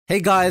Hey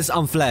guys,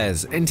 I'm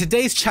Flarez. In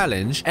today's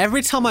challenge,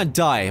 every time I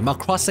die, my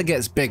crosshair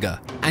gets bigger.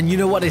 And you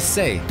know what they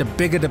say, the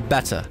bigger the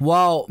better.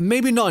 Well,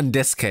 maybe not in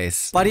this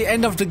case. By the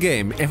end of the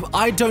game, if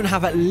I don't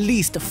have at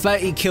least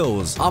 30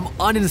 kills, I'm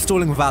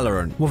uninstalling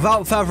Valorant.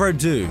 Without further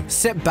ado,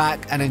 sit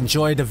back and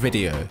enjoy the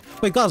video.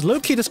 Wait guys,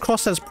 low-key this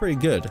crosshair is pretty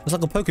good. It's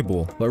like a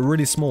Pokeball, but a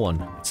really small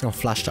one. It's gonna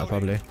flash that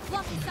probably.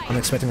 I'm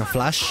expecting a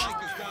flash.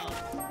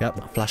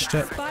 Yep, I flashed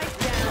it.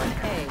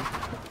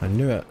 I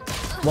knew it.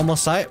 One more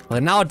sight. Okay,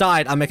 now I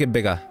died, I make it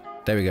bigger.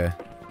 There we go.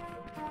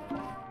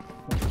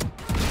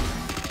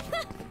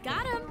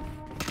 Got him.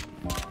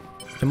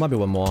 There might be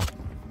one more.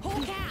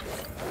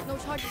 No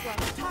charges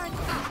left.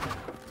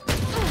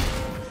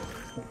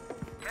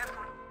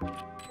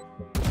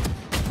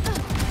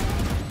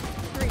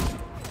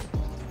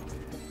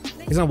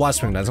 He's gonna wide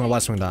swing that. He's gonna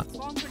wide swing that.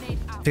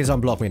 Please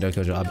don't block me though,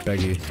 Killjoy. I beg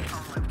you.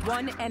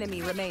 One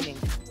enemy remaining.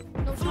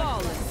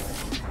 Flawless.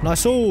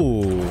 Nice.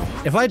 Ooh.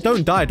 If I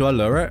don't die, do I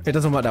lure it? It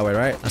doesn't work that way,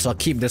 right? So I'll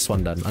keep this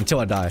one then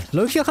until I die.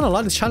 Low-key, I kind of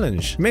like this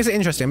challenge. It makes it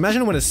interesting.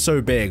 Imagine when it's so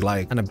big,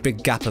 like, and a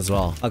big gap as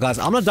well. Guys,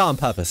 I'm gonna die on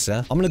purpose,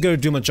 yeah? I'm gonna go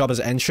do my job as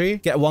entry,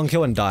 get one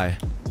kill and die.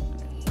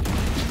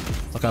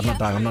 Okay, I'm not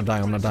dying. I'm not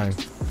dying. I'm not dying.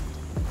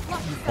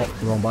 Oh,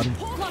 wrong button.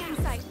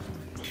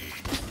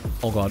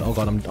 Oh god. Oh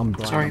god. I'm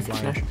blind. Sorry, I'm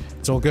blind.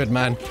 It's all good,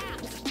 man.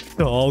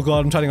 Oh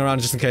god, I'm turning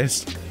around just in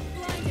case.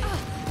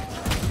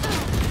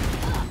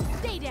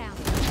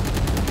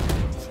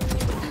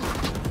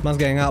 Man's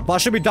getting out. But I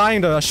should be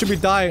dying though. I should be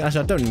dying.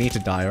 Actually, I don't need to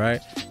die,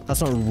 right? That's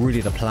not really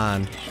the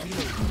plan.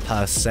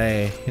 Per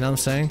se. You know what I'm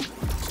saying?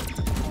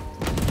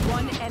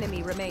 One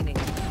enemy remaining.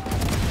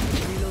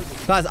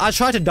 Guys, I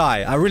tried to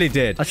die. I really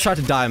did. I tried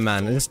to die,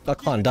 man. I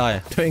can't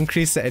die. Don't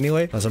increase it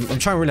anyway. Guys, I'm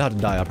trying really hard to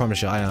die. I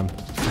promise you, I am.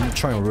 I'm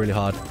trying really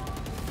hard.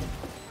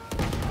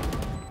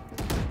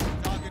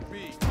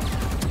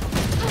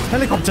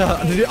 Helicopter!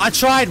 I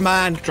tried,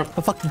 man! I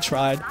fucking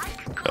tried.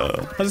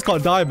 I just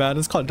can't die, man. I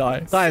just can't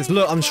die. Guys,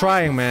 look, I'm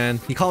trying, man.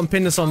 You can't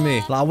pin this on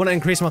me. Like, I want to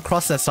increase my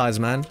crosshair size,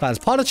 man. Guys,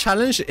 part of the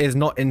challenge is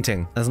not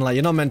inting. As in, like,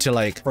 you're not meant to,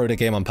 like, throw the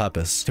game on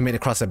purpose to make the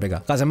crosshair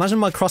bigger. Guys, imagine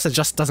my crosshair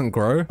just doesn't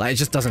grow. Like, it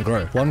just doesn't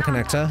grow. One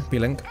connector,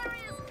 B-link.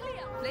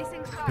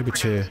 Maybe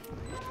two.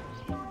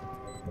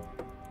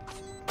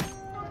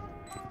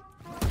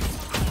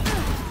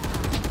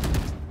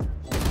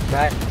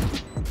 Back.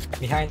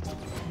 Behind.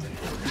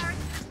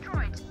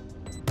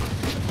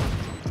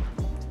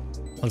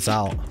 One's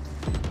out.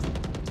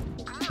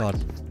 God.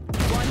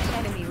 One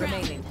enemy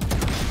remaining.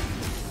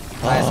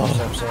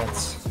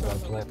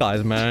 Oh.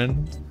 Guys,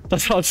 man. I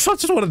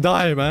just want to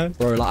die, man.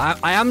 Bro, like,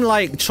 I am,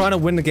 like, trying to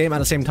win the game at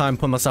the same time,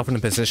 put myself in a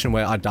position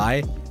where I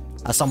die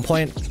at some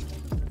point.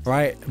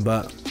 Right?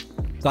 But,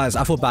 guys,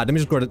 I feel bad. Let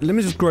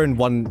me just grow in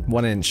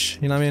one inch.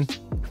 You know what I mean?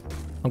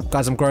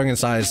 Guys, I'm growing in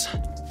size.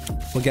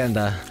 We're getting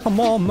there. Come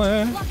on,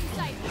 man.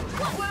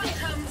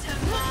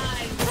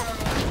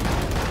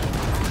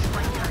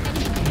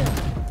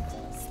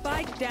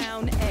 Spike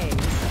down A.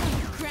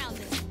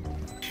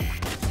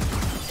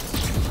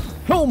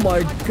 Oh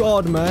my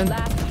god, man.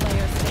 Last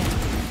player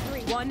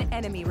standing. One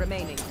enemy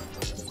remaining.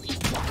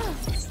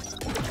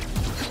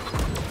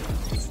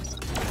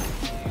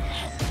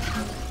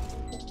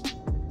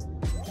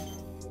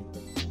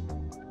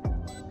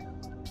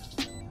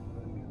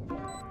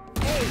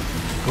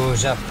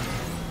 Goes up.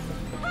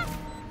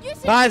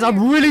 Guys,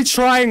 I'm really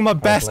trying my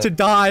best to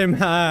die,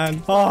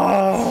 man.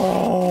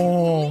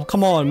 Oh,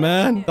 come on,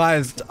 man.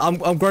 Guys, I'm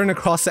growing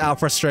across it out of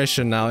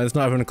frustration now. It's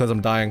not even because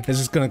I'm dying. It's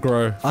just gonna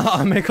grow.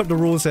 I make up the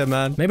rules here,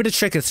 man. Maybe the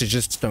trick is to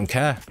just don't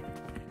care.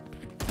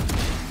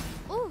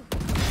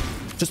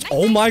 Just,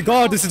 oh my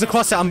god, this is a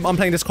crosshair. I'm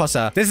playing this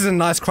crosshair. This is a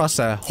nice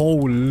crosshair.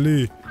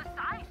 Holy.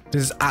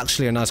 This is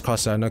actually a nice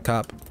crosshair, no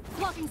cap.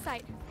 Blocking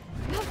sight.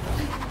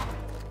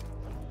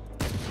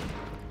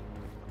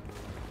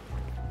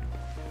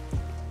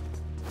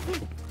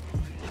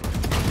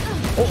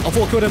 Oh, I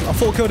thought I killed him. I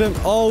thought I killed him.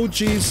 Oh,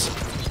 jeez.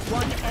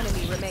 One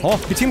enemy remaining. Oh,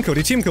 he team killed.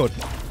 He team killed.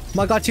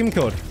 My god, team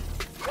killed.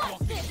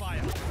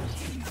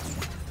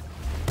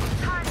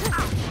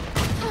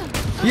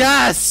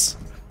 Yes!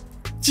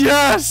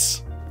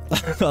 Yes!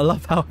 I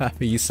love how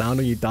happy you sound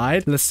when you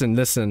died.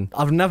 Listen.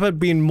 I've never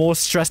been more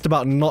stressed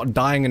about not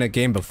dying in a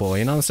game before.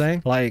 You know what I'm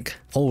saying? Like,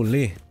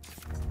 holy.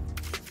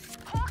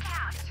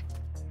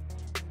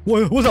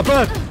 Whoa, what's that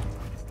bird?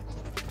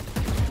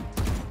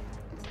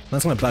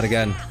 That's gonna bird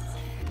again.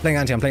 I'm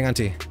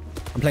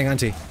playing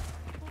anti.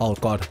 Oh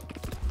god.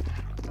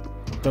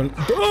 Don't.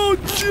 Oh,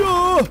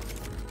 yeah!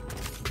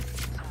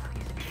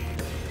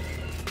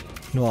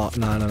 No.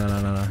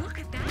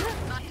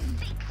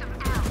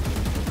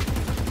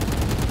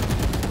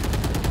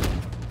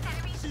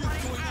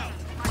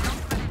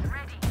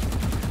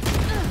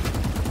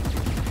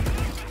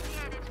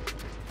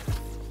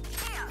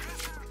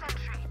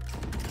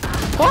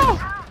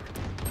 Oh!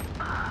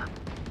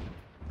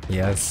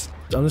 Yes.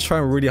 I'm just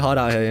trying really hard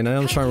out here, you know?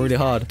 I'm trying really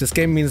hard. This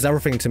game means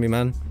everything to me,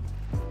 man.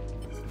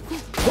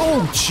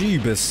 Oh,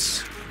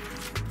 jeebus.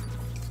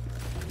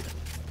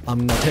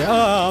 I'm not here.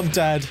 Oh, I'm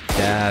dead.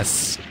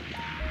 Yes.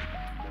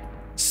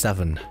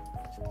 7.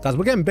 Guys,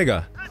 we're getting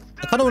bigger.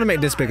 I kind of want to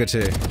make this bigger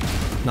too.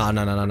 No.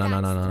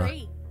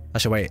 Great. I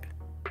should wait.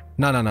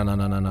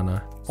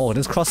 No. Oh,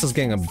 this cross is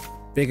getting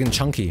big and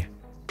chunky.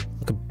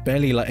 I could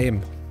barely like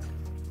aim.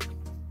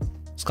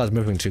 This guy's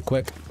moving too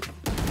quick.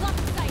 Lock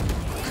in sight.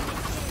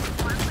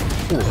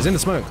 Oh, it's in the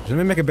smoke. Let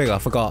me make it bigger. I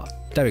forgot.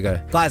 There we go.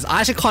 Guys, I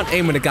actually can't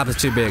aim when the gap is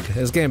too big.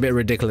 It's getting a bit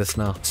ridiculous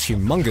now. It's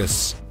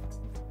humongous.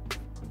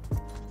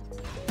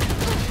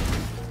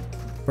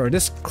 Bro,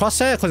 this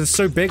crosshair, because it's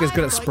so big, is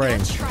good at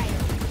spraying.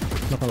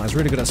 Not gonna lie, it's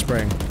really good at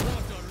spraying.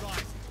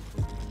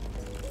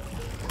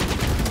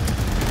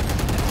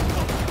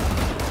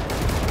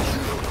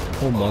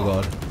 Oh my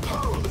god.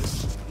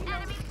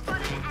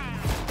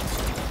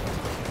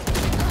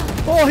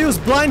 Oh, he was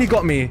blind, he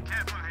got me.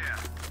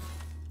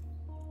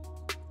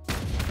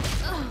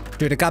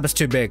 Dude, the gap is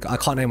too big. I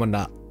can't aim on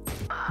that.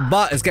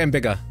 But it's getting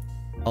bigger.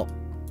 Oh,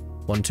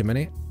 one too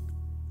many.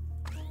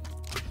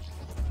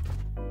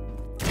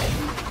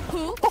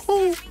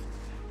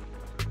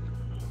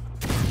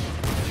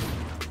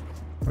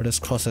 Bro, this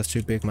crosshair's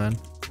too big, man.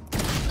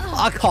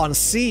 I can't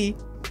see.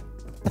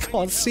 I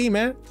can't see,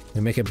 man. Let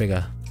me make it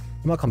bigger.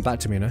 It might come back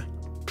to me, you know?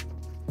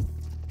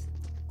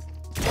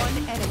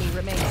 One enemy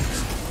remaining.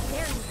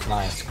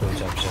 Nice, cool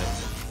job,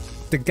 Jett.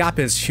 The gap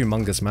is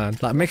humongous, man.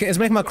 Like, it's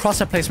making my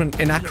crosshair placement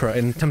inaccurate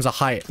in terms of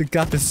height. The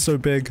gap is so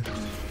big.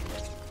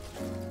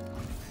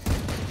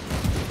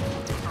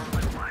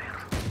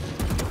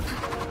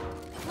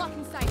 Lock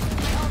in sight.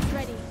 My ult's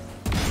ready.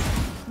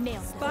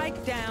 Nailed it.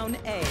 Spike down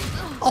A.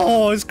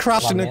 Oh, it's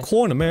crashed in the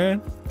corner,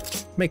 man.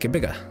 Make it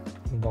bigger.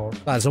 No.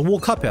 Guys, I'll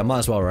walk up here. Might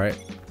as well, right?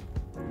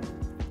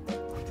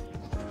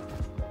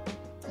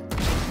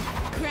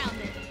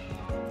 Grounded.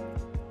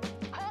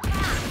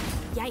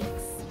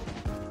 Yikes.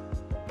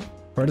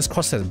 Bro, this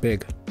crosshair is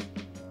big.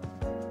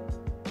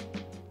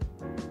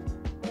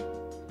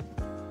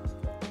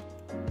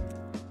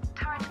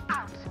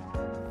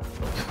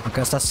 I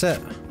guess that's it.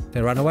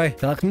 They ran away.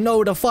 They're like,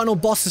 no, the final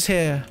boss is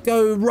here.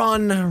 Go,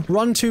 run.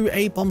 Run to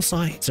A bomb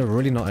site. Is it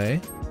really not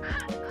A?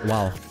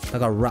 Wow. I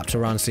got wrapped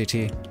around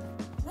CT.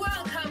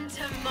 Welcome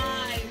to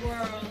my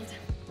world.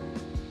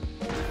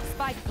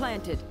 Spike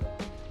planted.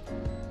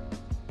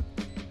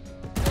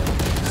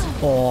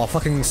 Oh,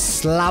 fucking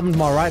slammed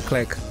my right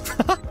click.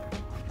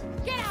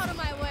 Get out of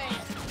my way.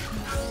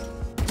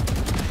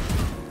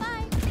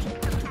 Bye.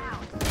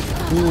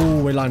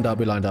 Ooh, we lined up.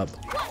 We lined up.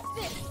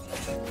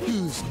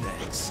 What's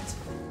this?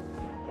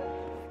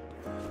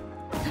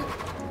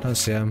 Don't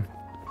see him.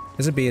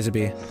 Is it B? Is it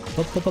B?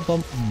 What?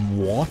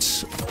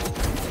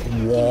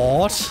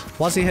 What?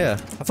 Why's he here?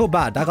 I feel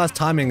bad. That guy's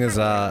timing is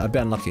a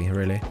bit unlucky,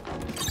 really.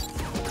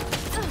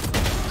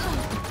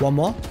 One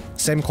more.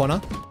 Same corner.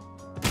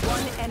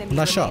 One enemy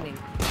Nice shot.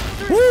 remaining.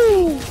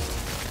 Woo!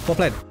 Well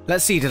played.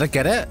 Let's see. Did I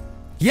get it?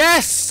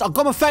 Yes! I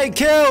got my 30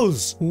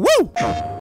 kills! Woo!